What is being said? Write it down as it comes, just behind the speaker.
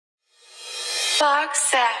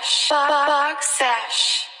Boxsesh.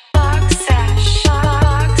 Boxsesh. Boxsesh.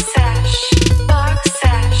 Boxsesh.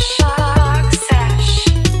 Boxsesh. Boxsesh.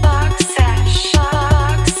 Boxsesh.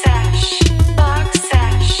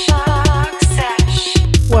 Boxsesh.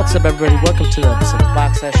 Boxsesh. What's up, everybody? Welcome to the episode of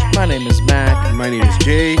Boxsesh. My name is Mac. My name is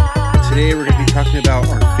Jay. Today we're going to be talking about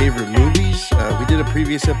our favorite movies. We did a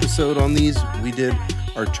previous episode on these. We did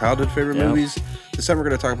our childhood favorite movies. This time we're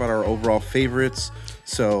going to talk about our overall favorites.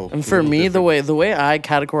 So, And for me, the way I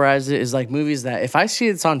categorize it is like movies that if I see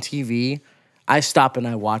it's on TV, I stop and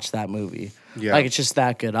I watch that movie. Yeah. Like it's just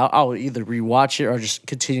that good. I'll either rewatch it or just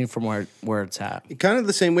continue from where it's at. kind of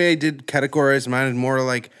the same way I did categorize mine, and more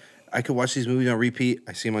like I could watch these movies on repeat.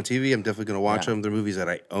 I see them on TV. I'm definitely going to watch them. They're movies that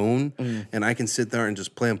I own, and I can sit there and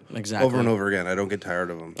just play them over and over again. I don't get tired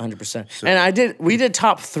of them. 100%. And we did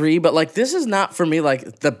top three, but like this is not for me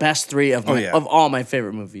like the best three of all my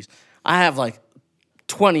favorite movies. I have like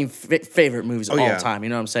 20 favorite movies all time. You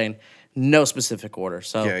know what I'm saying? No specific order.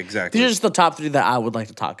 So yeah, exactly. These are just the top three that I would like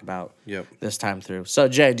to talk about this time through. So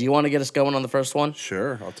Jay, do you want to get us going on the first one?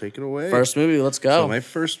 Sure, I'll take it away. First movie, let's go. So my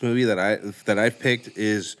first movie that I've picked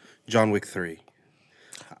is John Wick 3.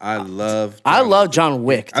 I love John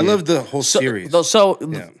Wick. Dude. I love the whole series.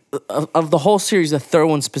 Of the whole series, the third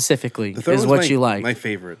one specifically is what you like. My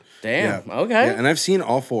favorite. Damn. Yeah. Okay. Yeah, and I've seen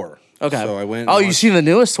all four. Okay. So I went. Oh, you've seen the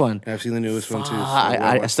newest one? I've seen the newest one too. So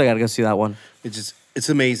I still gotta go see that one. It's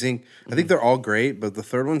amazing. I think they're all great, but the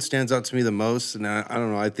third one stands out to me the most. And I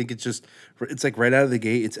don't know. I think it's like right out of the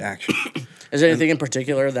gate, it's action. Is there anything in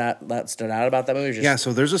particular that stood out about that movie? Yeah,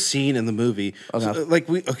 so there's a scene in the movie.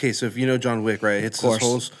 Okay. So if you know John Wick, right? It's this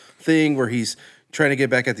whole thing where he's trying to get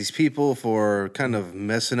back at these people for kind of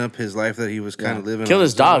messing up his life that he was kind of living. Killed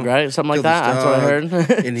his dog, right? Something like that. That's what I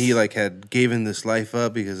heard. And he had given this life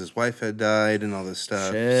up because his wife had died and all this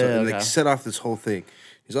stuff. They set off this whole thing.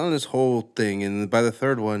 He's on this whole thing, and by the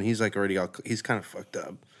third one, he's like he's kind of fucked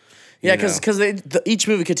up. Yeah, because each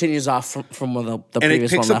movie continues off from where the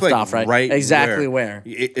previous one left off, right? Exactly where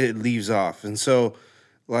it leaves off. And so,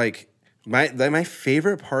 my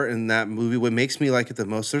favorite part in that movie, what makes me like it the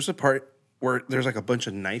most, there's a part where there's like a bunch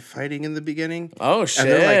of knife fighting in the beginning. Oh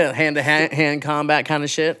shit! Hand-to-hand combat kind of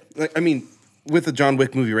shit. With the John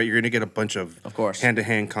Wick movie, right? You're gonna get a bunch of course,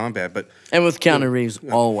 hand-to-hand combat, and with Keanu Reeves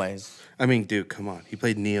always. Dude, come on. He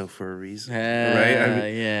played Neo for a reason, right?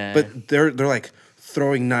 Yeah. But they're like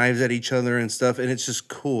throwing knives at each other and stuff, and it's just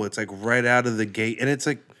cool. It's like right out of the gate, and it's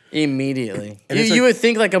like immediately. You would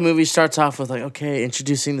think like a movie starts off with like, okay,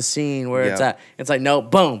 introducing the scene where it's at. It's like, no,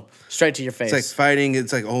 boom, straight to your face. It's like fighting.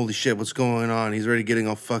 It's like, holy shit, what's going on? He's already getting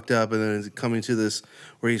all fucked up, and then it's coming to this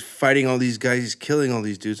where he's fighting all these guys. He's killing all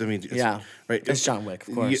these dudes. Right? It's John Wick,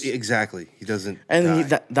 of course. Exactly. He doesn't.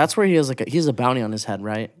 And that's where he has he's a bounty on his head,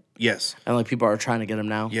 right? Yes. And like people are trying to get him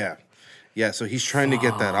now. Yeah. Yeah, so he's trying to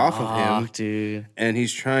get that off of him, dude. And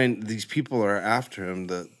these people are after him.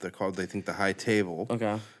 They're called, they think, the High Table.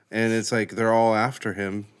 Okay. And it's like they're all after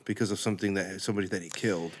him because of somebody that he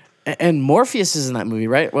killed. And Morpheus is in that movie,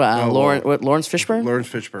 right? Lawrence Fishburne? Lawrence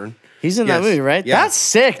Fishburne. He's in that movie, right? Yeah. That's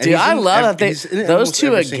sick, dude. I love that those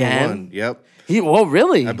two again. Yep.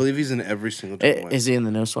 Really? I believe he's in every single one. Is he in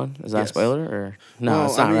the newest one? Is that a spoiler? Or no,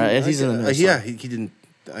 it's not, right? He's in the newest one. Yeah, he didn't.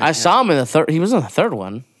 I saw him in the third. He was in the third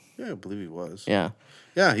one. Yeah, I believe he was. Yeah.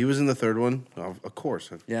 Yeah, he was in the third one. Of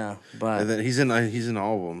course. Yeah, but and then he's in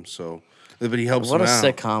all of them. So, but he helps. What a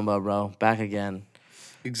sick combo, bro! Back again.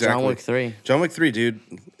 Exactly. John Wick 3. John Wick 3, dude.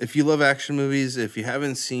 If you love action movies, if you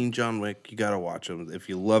haven't seen John Wick, you gotta watch them. If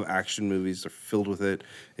you love action movies, they're filled with it.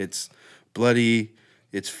 It's bloody.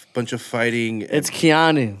 It's a bunch of fighting. It's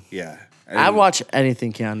Keanu. Yeah. I watch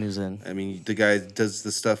anything Keanu's in. The guy does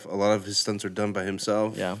the stuff. A lot of his stunts are done by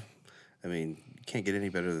himself. Yeah. You can't get any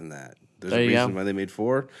better than that. There's a reason why they made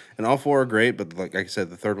 4, and all 4 are great. But like I said,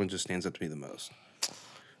 the third one just stands up to me the most.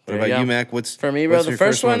 What about you, Mac? For me, bro? The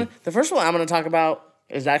first one I'm going to talk about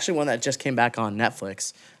is actually one that just came back on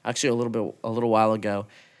Netflix. Actually, a little while ago.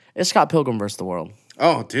 It's Scott Pilgrim vs. the World.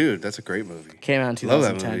 Oh, dude, that's a great movie. Came out in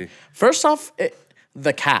 2010. Love that movie. First off,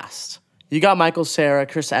 the cast. You got Michael Cera,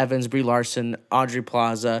 Chris Evans, Brie Larson, Audrey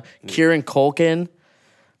Plaza, Kieran Culkin.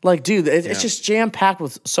 Like, dude, it's just jam-packed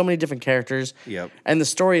with so many different characters. Yep. And the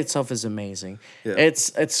story itself is amazing. Yep.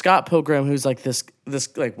 It's Scott Pilgrim, who's like this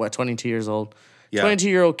 22 years old? Yeah.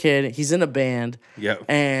 22-year-old kid. He's in a band. Yep.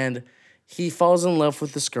 And he falls in love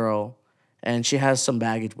with this girl, and she has some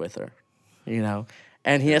baggage with her,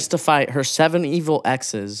 And he has to fight her 7 evil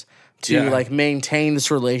exes to, maintain this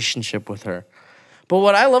relationship with her. But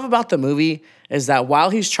what I love about the movie is that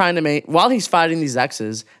while he's fighting these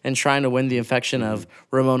exes and trying to win the affection of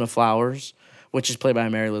Ramona Flowers, which is played by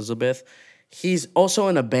Mary Elizabeth, he's also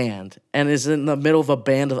in a band and is in the middle of a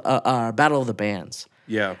band of battle of the bands.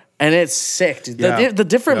 Yeah. And it's sick, dude. The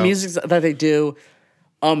different music that they do,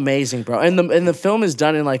 amazing, bro. And the film is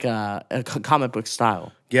done in like a comic book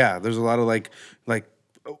style. Yeah, there's a lot of like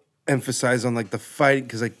emphasize on like the fight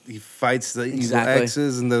because like he fights the evil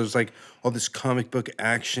exes, and there's like all this comic book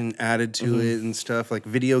action added to it and stuff, like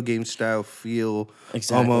video game style feel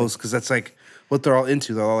almost, because that's like what they're all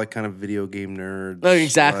into. They're all like kind of video game nerds. No,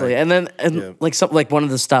 exactly. Like, like some like one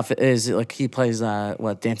of the stuff is like he plays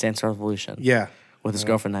Dance Dance Revolution. Yeah. With his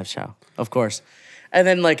girlfriend Knife Chow, of course. And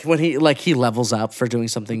then like when he levels up for doing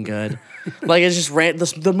something good. Like it's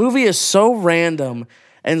just the movie is so random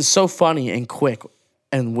and so funny and quick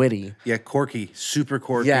and witty. Yeah, quirky, super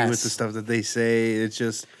quirky with the stuff that they say. It's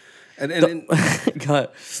just My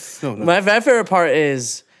favorite part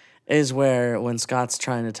is where when Scott's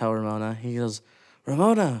trying to tell Ramona, he goes,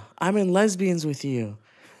 "Ramona, I'm in Lesbians with you."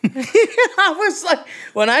 I was like,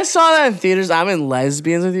 when I saw that in theaters, I'm in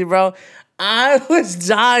Lesbians with you, bro. I was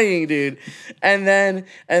dying, dude. And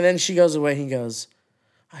then she goes away. He goes,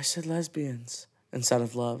 "I said lesbians instead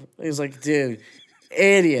of love." He was like, dude,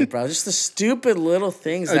 idiot, bro. Just the stupid little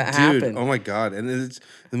things that happen. Oh my God. And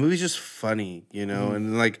the movie's just funny, you know?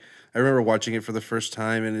 And like, I remember watching it for the first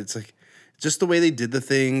time, and it's like, just the way they did the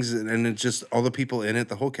things, and it's just all the people in it,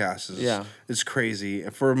 the whole cast is crazy.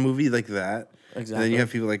 And for a movie like that, exactly. And then you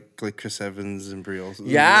have people like Chris Evans and Brie Olsen.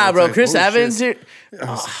 Yeah, bro, like, Chris Evans. Dude. I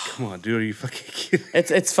was like, come on, dude, are you fucking kidding?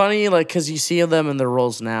 It's funny, like, because you see them in their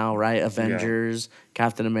roles now, right? Avengers,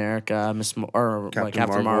 Captain America,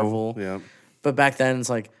 Captain Marvel. Yeah. But back then, it's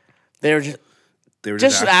like they were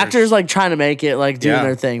just actors like trying to make it, like doing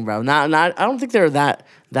their thing, bro. Not. I don't think they were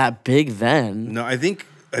that big then. No, I think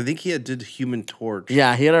he did Human Torch.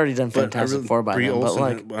 Yeah, he had already done Fantastic Four by then. But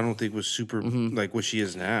like, I don't think was super like what she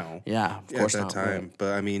is now. Yeah, of course at that not, time. Right.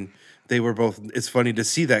 But I mean, they were both. It's funny to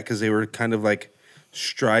see that because they were kind of like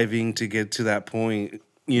striving to get to that point,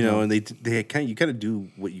 you know. And you kind of do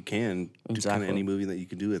what you can, do kind of any movie that you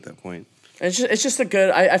can do at that point. It's just a good.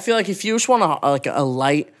 I feel like if you just want a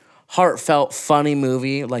light, heartfelt, funny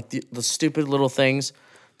movie, like the stupid little things,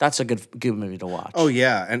 that's a good movie to watch. Oh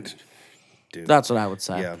yeah, and dude, that's what I would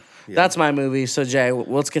say. Yeah. That's my movie. So Jay,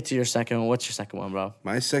 let's get to your second one. What's your second one, bro?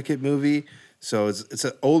 My second movie. So it's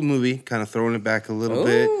an old movie, kind of throwing it back a little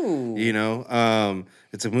bit. You know,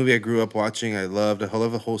 it's a movie I grew up watching. I love the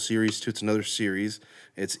whole series too. It's another series.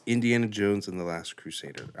 It's Indiana Jones and the Last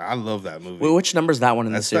Crusader. I love that movie. Wait, which number is that one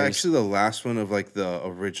in the series? That's actually the last one of like the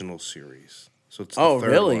original series. So it's the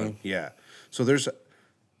third one. Yeah. So there's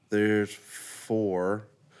 4,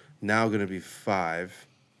 now going to be 5.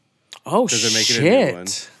 Oh shit! They're making a new one.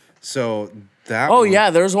 So that. Oh yeah,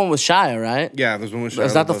 there's one with Shia, right? Yeah, there's one with Shia.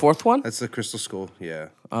 Is that the 4th one? That's the Crystal Skull. Yeah.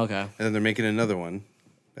 Okay. And then they're making another one.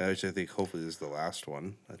 Which I think hopefully is the last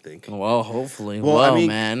one. I think. Well, hopefully. Well, whoa, I mean,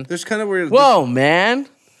 man. There's kind of where. Whoa, man.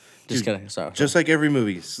 Just kidding. Sorry. Just like every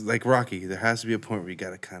movie, like Rocky, there has to be a point where you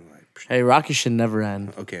gotta kind of like. Hey, Rocky should never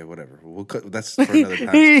end. Okay, whatever. That's for another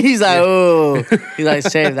time. He's like, oh, he's like,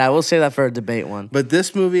 save that. We'll save that for a debate one. But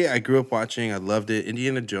this movie, I grew up watching. I loved it.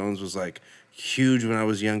 Indiana Jones was like huge when I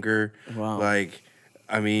was younger. Wow. Like,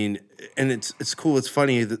 I mean, and it's cool. It's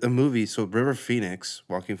funny. The movie. So River Phoenix,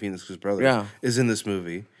 Joaquin Phoenix's brother, is in this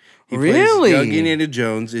movie. He plays young Indiana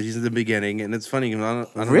Jones. He's in the beginning, and it's funny. I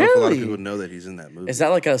don't know if a lot of people know that he's in that movie. Is that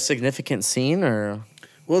like a significant scene, or?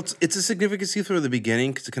 Well, it's a significant scene through the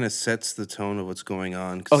beginning because it kind of sets the tone of what's going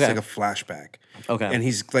on. Because it's like a flashback. Okay. And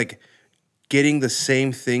he's like getting the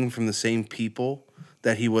same thing from the same people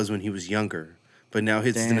that he was when he was younger. But now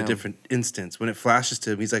it's in a different instance. When it flashes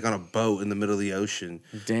to him, he's like on a boat in the middle of the ocean.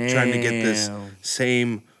 Trying to get this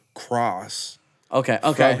same cross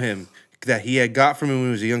from him that he had got from him when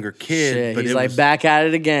he was a younger kid. Shit, but he's like back at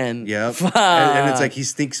it again. Yep. And it's like he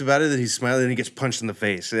thinks about it and he's smiling and he gets punched in the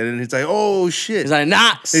face. And it's like, oh shit. He's like,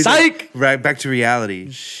 nah, psych. Like, right back to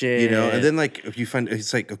reality. Shit. You know, and then like if you find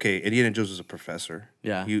it's like, okay, Indiana Jones was a professor.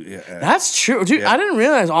 Yeah. That's true. Dude, I didn't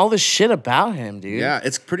realize all this shit about him, dude. Yeah,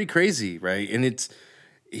 it's pretty crazy, right? And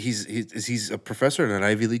he's a professor at an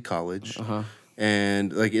Ivy League college. Uh-huh.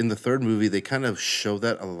 And like in the third movie, they kind of show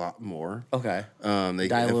that a lot more. Okay. They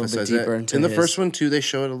dive a little bit deeper into in the first one too. They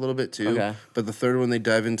show it a little bit too. Okay. But the third one, they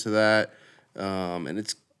dive into that,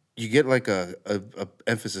 and you get like a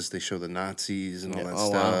emphasis. They show the Nazis and all that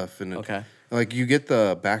stuff, and like you get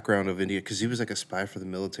the background of India because he was like a spy for the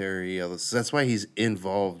military. That's why he's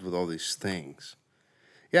involved with all these things.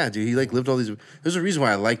 Yeah, dude, he like lived all these. There's a reason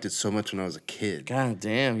why I liked it so much when I was a kid. God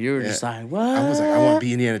damn, you were just like, what? I was like, I want to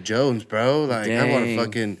be Indiana Jones, bro. Like, I want to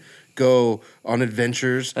fucking go on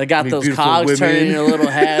adventures. I got meet those beautiful cogs women. turning in your little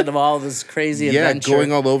head of all this crazy adventure.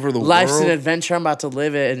 going all over the Life's world. an adventure. I'm about to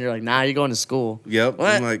live it. And you're like, nah, you're going to school. Yep.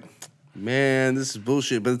 What? I'm like, man, this is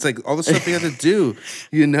bullshit. But it's like all the stuff you have to do,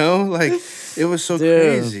 you know? Like, it was so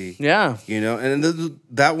crazy. Yeah. You know? And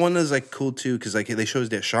that one is like cool too, because like they show his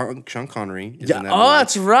dad, Sean Connery. Is Yeah. in that Oh, movie.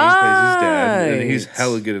 that's He plays his dad. right. And he's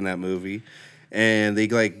hella good in that movie. And they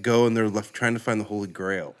like go and they're trying to find the Holy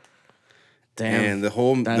Grail. Damn. And the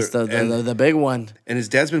whole That's the big one. and his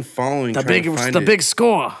dad's been following The trying to find it. big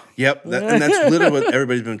score. Yep, and that's literally what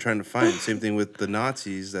everybody's been trying to find. Same thing with the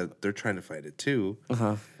Nazis, that they're trying to find it too.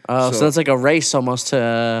 Oh, so it's like a race almost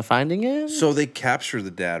to finding it? So they capture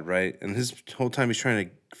the dad, right? And his whole time he's trying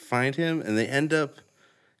to find him, and they end up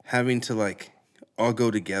having to like all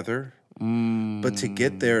go together. But to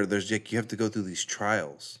get there, there's like you have to go through these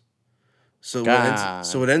trials. So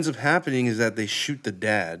what ends up happening is that they shoot the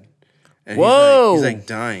dad, and he's like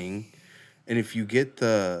dying. And if you get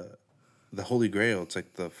the Holy Grail, it's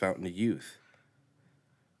like the fountain of youth.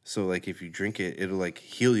 So like if you drink it, it'll like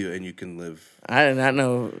heal you and you can live. I did not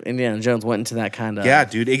know Indiana Jones went into that kind of. Yeah,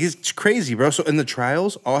 dude, it gets crazy, bro. So in the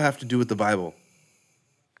trials, all have to do with the Bible.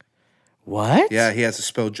 What? Yeah, he has to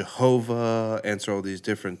spell Jehovah, answer all these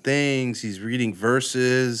different things. He's reading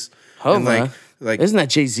verses. Jehovah? Like Isn't that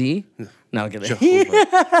Jay-Z? No, get it.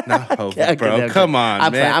 Jehovah, not Jehovah, bro. Okay. Come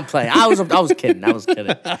on, man. I'm playing. I was kidding.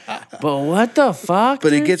 But what the fuck? But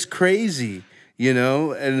dude? it gets crazy, you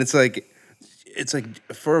know? And it's like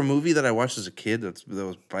for a movie that I watched as a kid that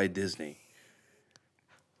was by Disney.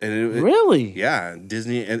 And it Really? Yeah,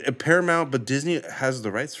 Disney and Paramount, but Disney has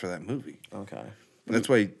the rights for that movie. Okay. That's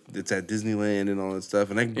why it's at Disneyland and all that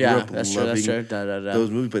stuff. And I grew Yeah, up that's loving true. those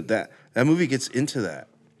movies. But that movie gets into that.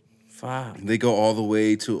 Fuck. They go all the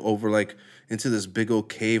way to over like into this big old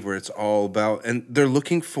cave where it's all about, and they're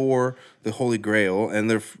looking for the Holy Grail, and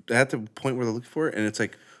they're at the point where they're looking for it, and it's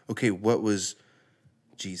like, okay, what was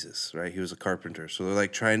Jesus, right? He was a carpenter. So they're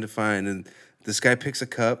like trying to find, and this guy picks a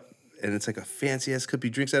cup, and it's like a fancy ass cup. He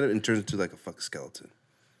drinks out of it and turns into like a fucking skeleton.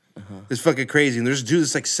 It's fucking crazy. And there's a dude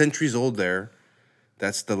that's like centuries old there.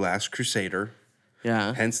 That's the Last Crusader.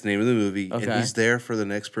 Yeah. Hence the name of the movie. Okay. And he's there for the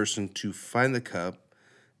next person to find the cup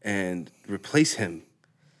and replace him.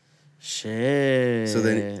 Shit. So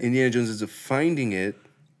then Indiana Jones ends up finding it,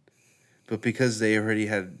 but because they already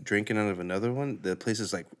had drinking out of another one, the place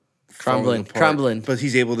is like crumbling. But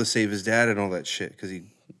he's able to save his dad and all that shit because he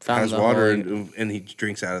has water and he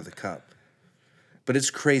drinks out of the cup. But it's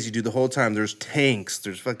crazy, dude. The whole time there's tanks,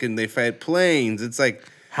 they fight planes. It's like,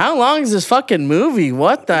 how long is this fucking movie?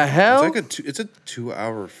 What the hell? it's a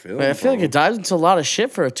 2-hour film. Man, I feel like it dives into a lot of shit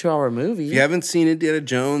for a 2-hour movie. If you haven't seen Indiana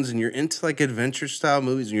Jones and you're into like adventure style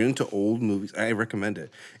movies and you're into old movies, I recommend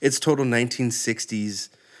it. It's total 1960s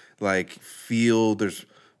like feel. There's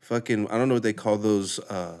fucking, I don't know what they call those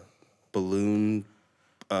balloon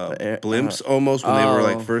blimps almost when they were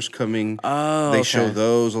like first coming. They show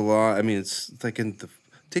those a lot. I mean, it's like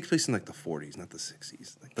takes place in like the 40s, not the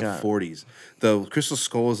 60s. Like the 40s. The Crystal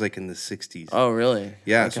Skull is like in the 60s. Oh, really?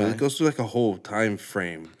 Yeah, so it goes through like a whole time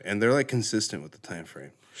frame, and they're like consistent with the time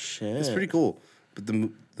frame. Shit. It's pretty cool. But the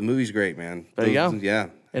movie's great, man. There you go. Yeah.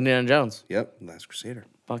 Indiana Jones. Yep, Last Crusader.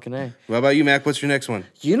 Fucking A. What about you, Mac? What's your next one?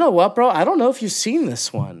 You know what, bro? I don't know if you've seen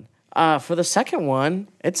this one. For the second one,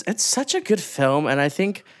 it's such a good film, and I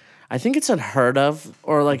think it's unheard of,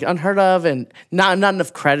 and not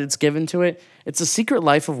enough credits given to it. It's The Secret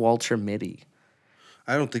Life of Walter Mitty.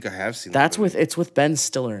 I don't think I have seen that. It's with Ben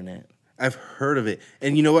Stiller in it. I've heard of it,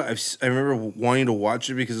 and you know what? I remember wanting to watch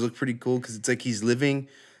it because it looked pretty cool. Because it's like he's living,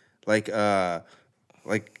 like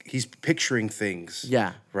he's picturing things.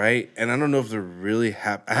 Yeah. Right. And I don't know if they're really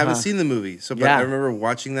happy. I haven't seen the movie, but I remember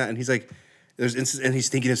watching that, and he's like, there's instances, and he's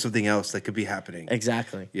thinking of something else that could be happening.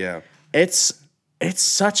 Exactly. Yeah. It's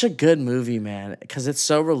such a good movie, man, because it's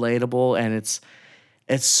so relatable and it's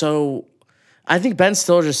so. I think Ben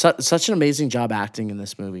Stiller did such an amazing job acting in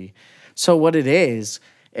this movie. So what it is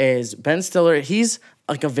Ben Stiller, he's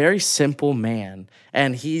like a very simple man,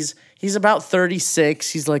 and he's about 36.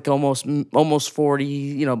 He's like almost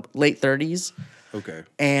 40, late 30s. Okay.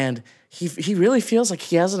 And he really feels like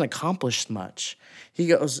he hasn't accomplished much. He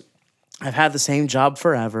goes, I've had the same job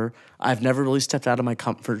forever. I've never really stepped out of my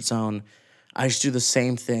comfort zone. I just do the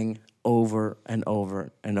same thing over and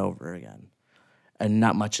over and over again. And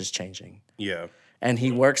not much is changing. Yeah. And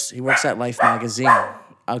he works at Life magazine.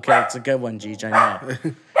 Okay, it's a good one, Jeej, I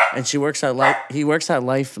know. And he works at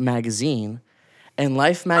Life magazine, and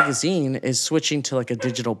Life magazine is switching to like a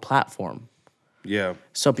digital platform. Yeah.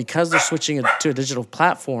 So because they're switching to a digital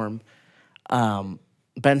platform,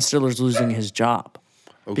 Ben Stiller's losing his job.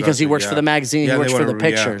 because he works for the magazine. Yeah, he works for the yeah,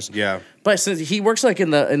 pictures. yeah. But since he works like in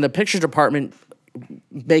the picture department,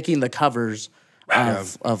 making the covers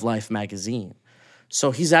of Life magazine.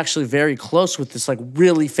 So he's actually very close with this like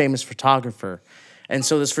really famous photographer. And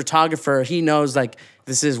so this photographer, he knows like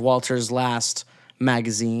this is Walter's last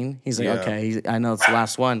magazine. He's like, okay, I know it's the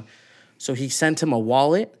last one. So he sent him a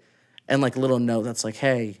wallet and like a little note that's like,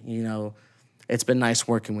 hey, you know, it's been nice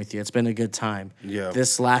working with you. It's been a good time. Yeah.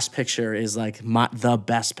 This last picture is like the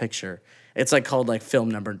best picture. It's like called like film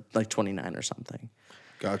number like 29 or something.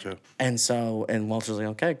 Gotcha. And so, and Walter's like,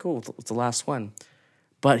 okay, cool. It's the last one.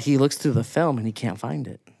 But he looks through the film and he can't find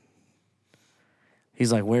it.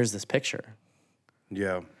 He's like, where's this picture?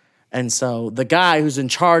 Yeah. And so the guy who's in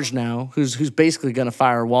charge now, who's basically going to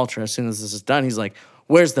fire Walter as soon as this is done, he's like,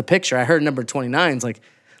 where's the picture? I heard number 29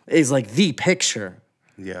 is like the picture.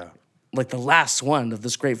 Yeah. Like the last one of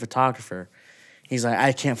this great photographer. He's like,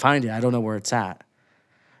 I can't find it. I don't know where it's at.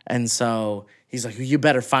 And so he's like, you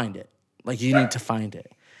better find it. Like, you need to find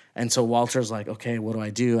it. And so Walter's like, okay,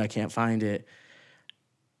 what do? I can't find it.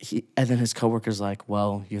 And then his coworker's like,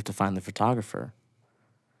 well, you have to find the photographer.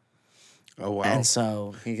 Oh, wow. And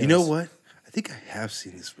so he goes, you know what? I think I have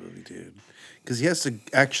seen this movie, dude. Because he has to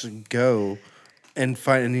actually go and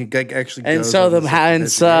find, and he actually goes. And so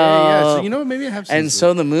so you know what? Maybe I have seen. And this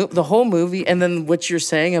so the whole movie, and then what you're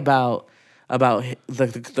saying about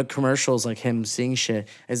the commercials, like him seeing shit,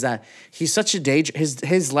 is that he's such a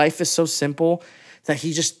his life is so simple that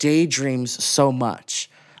he just daydreams so much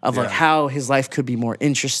of like how his life could be more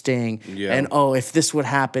interesting. Yeah. And if this would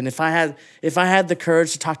happen, if I had the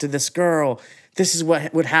courage to talk to this girl, this is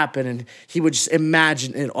what would happen. And he would just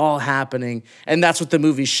imagine it all happening. And that's what the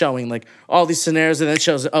movie's showing, like all these scenarios, and then it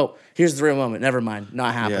shows, here's the real moment. Never mind,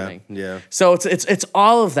 not happening. Yeah. So it's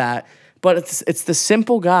all of that, but it's the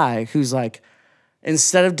simple guy who's like,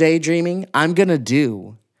 instead of daydreaming, I'm gonna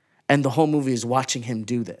do, and the whole movie is watching him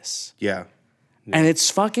do this. Yeah. And it's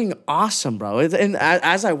fucking awesome, bro. And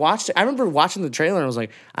as I watched it, I remember watching the trailer and I was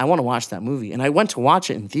like, I want to watch that movie. And I went to watch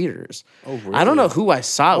it in theaters. Oh, really? I don't know who I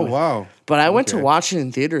saw it with. Wow. But I went to watch it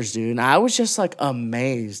in theaters, dude. And I was just like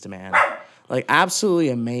amazed, man. Like absolutely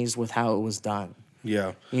amazed with how it was done.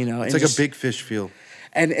 Yeah. You know, it's like a Big Fish feel.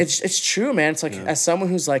 And it's true, man. It's like as someone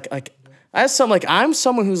who's I'm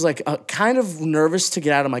someone who's like kind of nervous to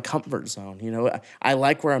get out of my comfort zone. You know, I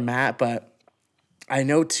like where I'm at, but I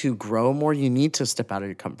know to grow more, you need to step out of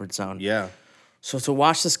your comfort zone. Yeah. So to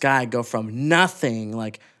watch this guy go from nothing,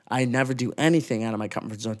 like I never do anything out of my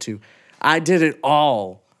comfort zone, to I did it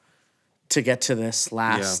all to get to this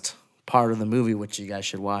last part of the movie, which you guys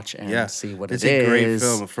should watch and see what it is. It's a great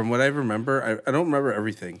film. From what I remember, I don't remember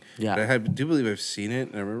everything. Yeah. But I do believe I've seen it,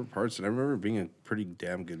 and I remember parts, and I remember it being a pretty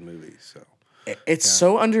damn good movie. So it's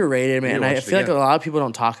so underrated, man. I feel like a lot of people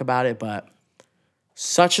don't talk about it, but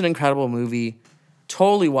such an incredible movie.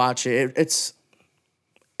 Totally watch it. It's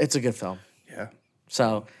a good film. Yeah.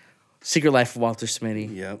 So, Secret Life of Walter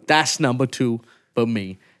Smitty. Yep. That's number 2 for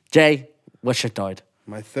me. Jay, what's your third?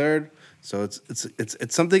 My third. So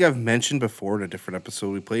it's something I've mentioned before in a different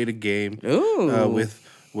episode. We played a game with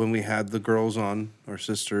when we had the girls on, our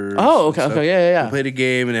sisters. Oh, okay, yeah. We played a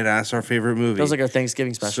game and it asked our favorite movie. That was like our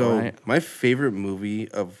Thanksgiving special, right? My favorite movie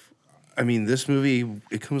this movie,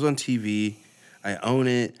 it comes on TV. I own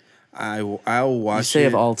it. I'll watch it. You say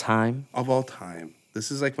of all time? Of all time. This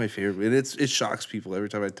is like my favorite. And it shocks people every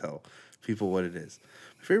time I tell people what it is.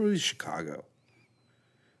 My favorite movie is Chicago.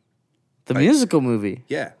 The musical movie?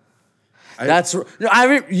 Yeah. I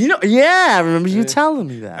remember you telling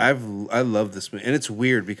me that. I love this movie. And it's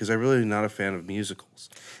weird because I'm really not a fan of musicals.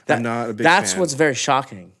 I'm not a big fan. That's what's very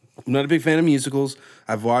shocking. I'm not a big fan of musicals.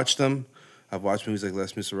 I've watched them. I've watched movies like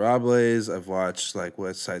Les Miserables. I've watched like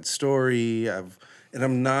West Side Story. And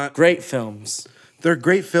I'm not... Great films. They're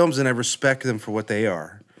great films, and I respect them for what they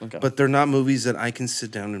are. Okay. But they're not movies that I can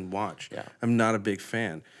sit down and watch. Yeah. I'm not a big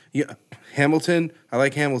fan. Yeah, Hamilton, I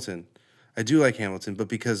like Hamilton. I do like Hamilton, but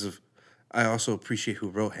because of... I also appreciate who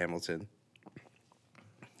wrote Hamilton.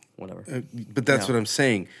 Whatever. But that's what I'm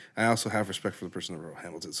saying. I also have respect for the person that wrote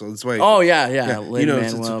Hamilton. So that's why... Oh, yeah.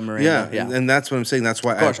 Lin-Manuel Miranda. And that's what I'm saying. That's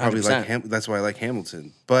why course, I probably 100%. like that's why I like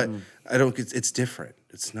Hamilton. But I don't... It's different.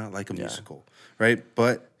 It's not like a musical. Right,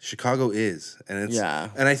 but Chicago is, and it's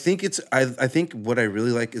and I think it's I think what I really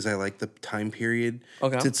like is I like the time period.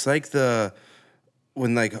 Okay, it's like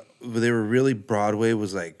when they were really Broadway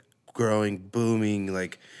was like growing, booming,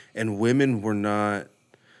 like, and women were not.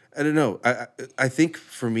 I don't know. I think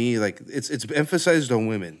for me, like it's emphasized on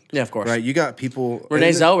women. Yeah, of course. Right, you got people. Renee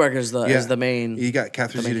Zellweger is the main. You got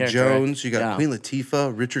Catherine Zeta-Jones. Right? You got Queen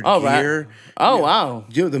Latifah, Richard Gere. Right. Oh, wow.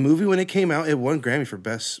 You know, the movie when it came out, it won Grammy for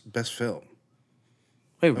best film.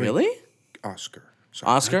 Wait, really? Oscar. Sorry,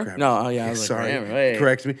 Oscar? No, oh yeah. I was like, sorry. damn, wait.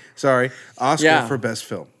 Correct me. Sorry. Oscar Yeah. for best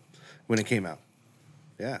film when it came out.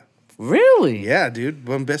 Yeah. Really? Yeah, dude.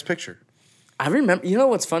 Won best picture. I remember. You know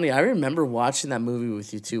what's funny? I remember watching that movie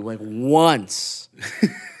with you too, like once.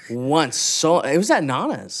 Once. So it was at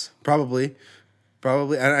Nana's. Probably.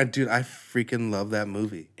 Dude, I freaking love that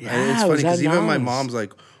movie. Yeah, And it's it funny was because at even my Nana's. mom's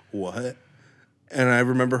like, what? And I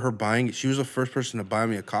remember her buying it. She was the first person to buy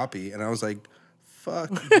me a copy. And I was like,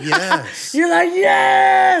 fuck yes. You're like,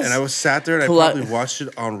 yes! And I was sat there and I probably watched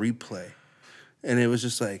it on replay. And it was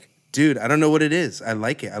just like, dude, I don't know what it is. I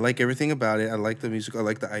like it. I like everything about it. I like the music. I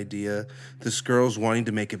like the idea. This girl's wanting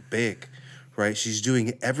to make it big, right? She's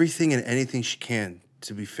doing everything and anything she can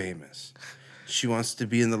to be famous. She wants to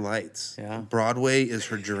be in the lights. Yeah. Broadway is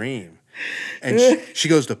her dream. And she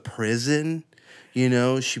goes to prison. You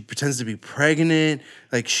know, she pretends to be pregnant.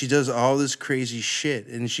 Like, she does all this crazy shit.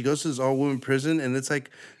 And she goes to this all-woman prison, and it's,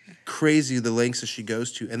 like, crazy the lengths that she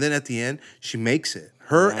goes to. And then at the end, she makes it.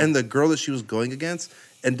 Her and the girl that she was going against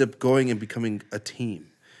end up going and becoming a team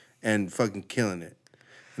and fucking killing it.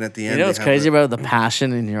 And at the end, you know what's crazy about the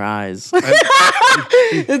passion in your eyes?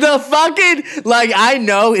 The fucking, like, I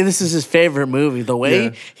know this is his favorite movie. The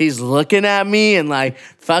way he's looking at me and, like,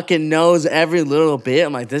 fucking knows every little bit.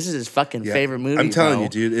 I'm like, this is his fucking favorite movie. I'm telling bro. you,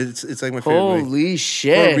 dude, it's like my favorite movie. Holy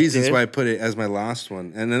shit. For reasons dude. why I put it as my last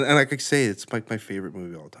one. And like I say, it's like my favorite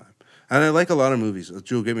movie of all time. And I like a lot of movies.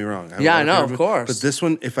 Don't get me wrong. I know, of course. But this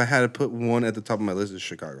one, if I had to put one at the top of my list, is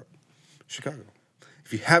Chicago. Chicago.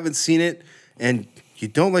 If you haven't seen it and you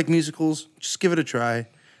don't like musicals, just give it a try.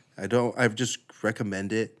 I just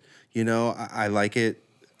recommend it. You know, I like it.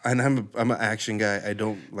 And I'm an action guy. I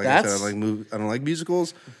don't I said, I don't like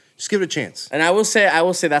musicals. Just give it a chance. And I will say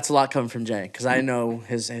that's a lot coming from Jay because I know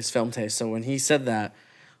his film taste. So when he said that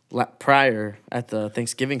prior at the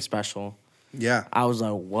Thanksgiving special, yeah, I was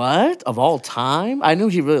like, what? Of all time? I knew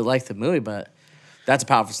he really liked the movie, but that's a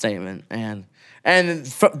powerful statement. And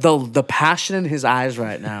the passion in his eyes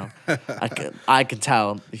right now, I could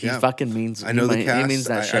tell he fucking means. I know the cast. He means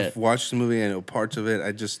that shit. I've watched the movie. I know parts of it.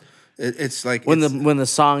 It's like when the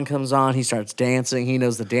song comes on, he starts dancing. He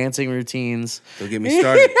knows the dancing routines. Don't get me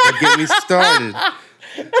started. Don't get me started.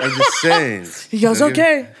 I'm just saying. He goes,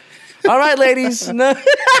 okay. All right, ladies. No.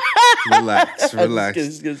 Relax.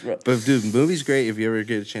 Just But dude, the movie's great. If you ever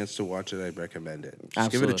get a chance to watch it, I'd recommend it. Just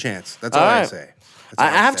give it a chance. That's all I say. I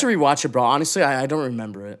have to rewatch it, bro. Honestly, I don't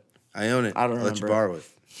remember it. I own it. I don't I'll let you remember borrow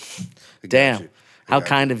it. Damn. How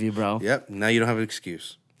kind of you, bro. Yep. Now you don't have an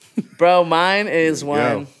excuse. Bro, mine is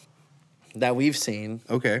one that we've seen.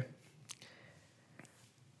 Okay.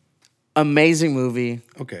 Amazing movie.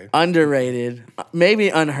 Okay. Underrated. Maybe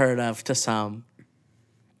unheard of to some.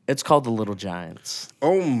 It's called The Little Giants.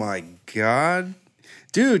 Oh my God.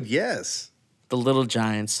 Dude, yes. The Little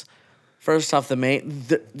Giants. First off,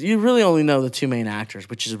 you really only know the two main actors,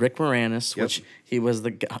 which is Rick Moranis, which he was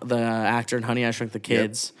the actor in Honey, I Shrunk the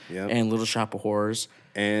Kids and Little Shop of Horrors.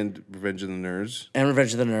 And Revenge of the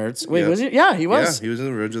Nerds. Wait, was he? Yeah, he was. Yeah, he was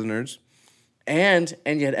in Revenge of the Nerds. And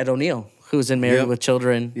you had Ed O'Neill, who's in Married with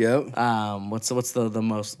Children. Yep. What's the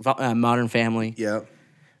most Modern Family? Yep.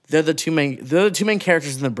 They're the two main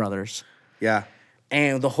characters and the brothers. Yeah.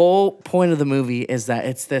 And the whole point of the movie is that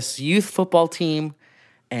it's this youth football team,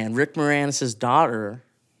 and Rick Moranis' daughter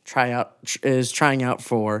is trying out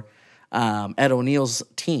for Ed O'Neill's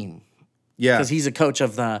team. Yeah. Because he's a coach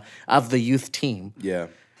of the youth team. Yeah.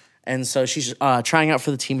 And so she's trying out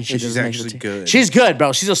for the team, and she's actually good. She's good,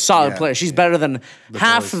 bro. She's a solid player. She's better than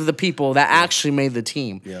half boys. of the people that actually made the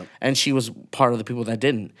team. Yep. And she was part of the people that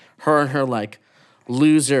didn't. Her and her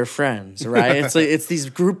loser friends, right? It's this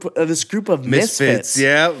group of misfits.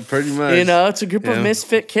 Yeah, pretty much. You know, it's a group of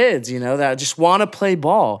misfit kids, that just want to play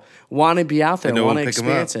ball, want to be out there, want to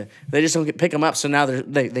experience it. They just don't pick them up, so now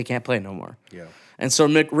they can't play no more. Yeah. And so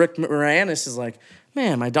Rick Moranis is like,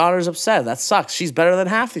 man, my daughter's upset. That sucks. She's better than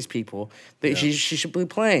half these people. She should be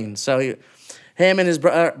playing. So him and his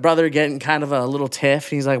brother getting kind of a little tiff.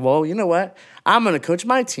 And he's like, well, you know what? I'm going to coach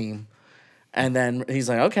my team. And then he's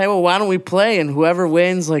like, okay, well, why don't we play? And whoever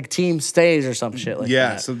wins, team stays or some shit like that.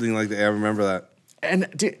 Yeah, something like that. I remember that. And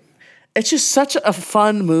dude, it's just such a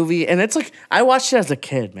fun movie. And it's I watched it as a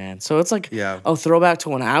kid, man. So it's throwback to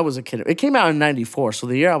when I was a kid. It came out in 94, so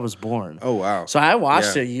the year I was born. Oh, wow. So I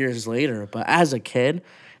watched it years later, but as a kid.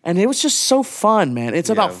 And it was just so fun, man. It's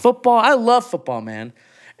about football. I love football, man.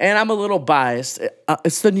 And I'm a little biased.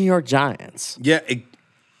 It's the New York Giants. Yeah,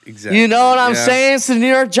 Exactly. You know what I'm saying? It's the New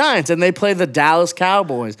York Giants, and they play the Dallas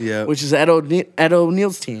Cowboys, which is Ed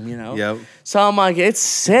O'Neill's team, you know? Yep. So I'm like, it's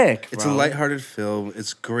sick, bro. It's a lighthearted film.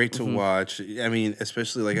 It's great to watch. I mean,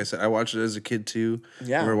 especially, like I said, I watched it as a kid, too.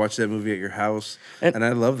 Yeah. I remember watching that movie at your house, and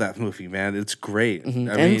I love that movie, man. It's great. I mean,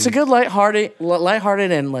 it's a good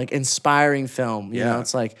lighthearted and, like, inspiring film. You know,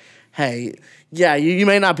 it's like, hey, yeah, you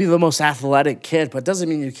may not be the most athletic kid, but doesn't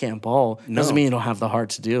mean you can't ball. Doesn't mean you don't have the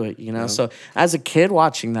heart to do it, you know? So as a kid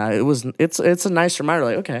watching that, it's a nice reminder,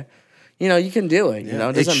 like, okay, you know, you can do it. You know,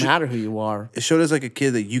 it doesn't matter who you are. It showed us like a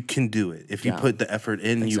kid that you can do it. If you put the effort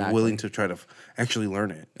in, and you're willing to try to actually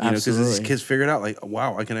learn it. You know, because these kids figured out, like,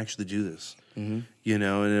 wow, I can actually do this. You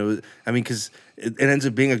know, and it was, I mean, because it ends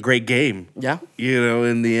up being a great game. Yeah. You know,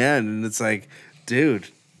 in the end. And it's like, dude,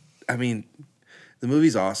 I mean, the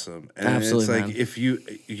movie's awesome, and Absolutely, it's like man.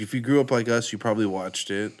 if you grew up like us, you probably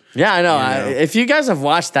watched it. Yeah, I know. If you guys have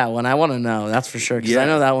watched that one, I want to know. That's for sure, because I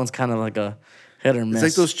know that one's kind of like a hit or miss.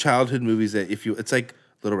 It's like those childhood movies that it's like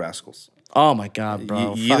Little Rascals. Oh my god,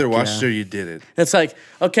 bro! You either watched it or you didn't. It's like,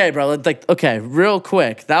 okay, bro. Like, okay, real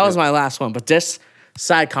quick. That was my last one, but this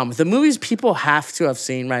side comment: the movies people have to have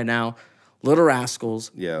seen right now: Little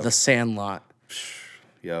Rascals, The Sandlot,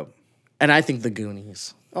 and I think The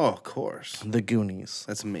Goonies. Oh, of course. The Goonies.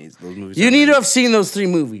 That's amazing. Those movies. You need to have seen those 3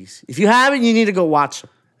 movies. If you haven't, you need to go watch them.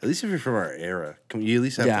 At least if you're from our era, you at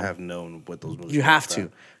least have to have known what those movies. You have to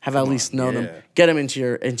have at least known them. Get them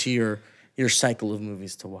into your cycle of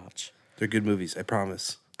movies to watch. They're good movies, I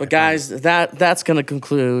promise. But guys, that's gonna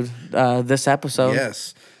conclude this episode.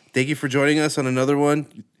 Yes. Thank you for joining us on another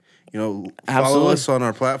one. You know, follow us on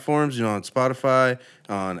our platforms, you know, on Spotify,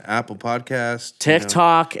 on Apple Podcasts,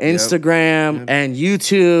 TikTok, Instagram, and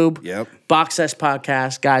YouTube. Yep. Boxsesh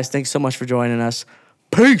Podcast. Guys, thanks so much for joining us.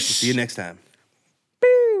 Peace. See you next time.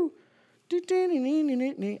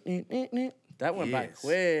 That went by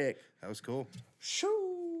quick. That was cool.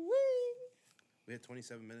 Shoo-wee. We had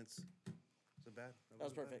 27 minutes. So bad. That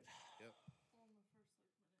was perfect.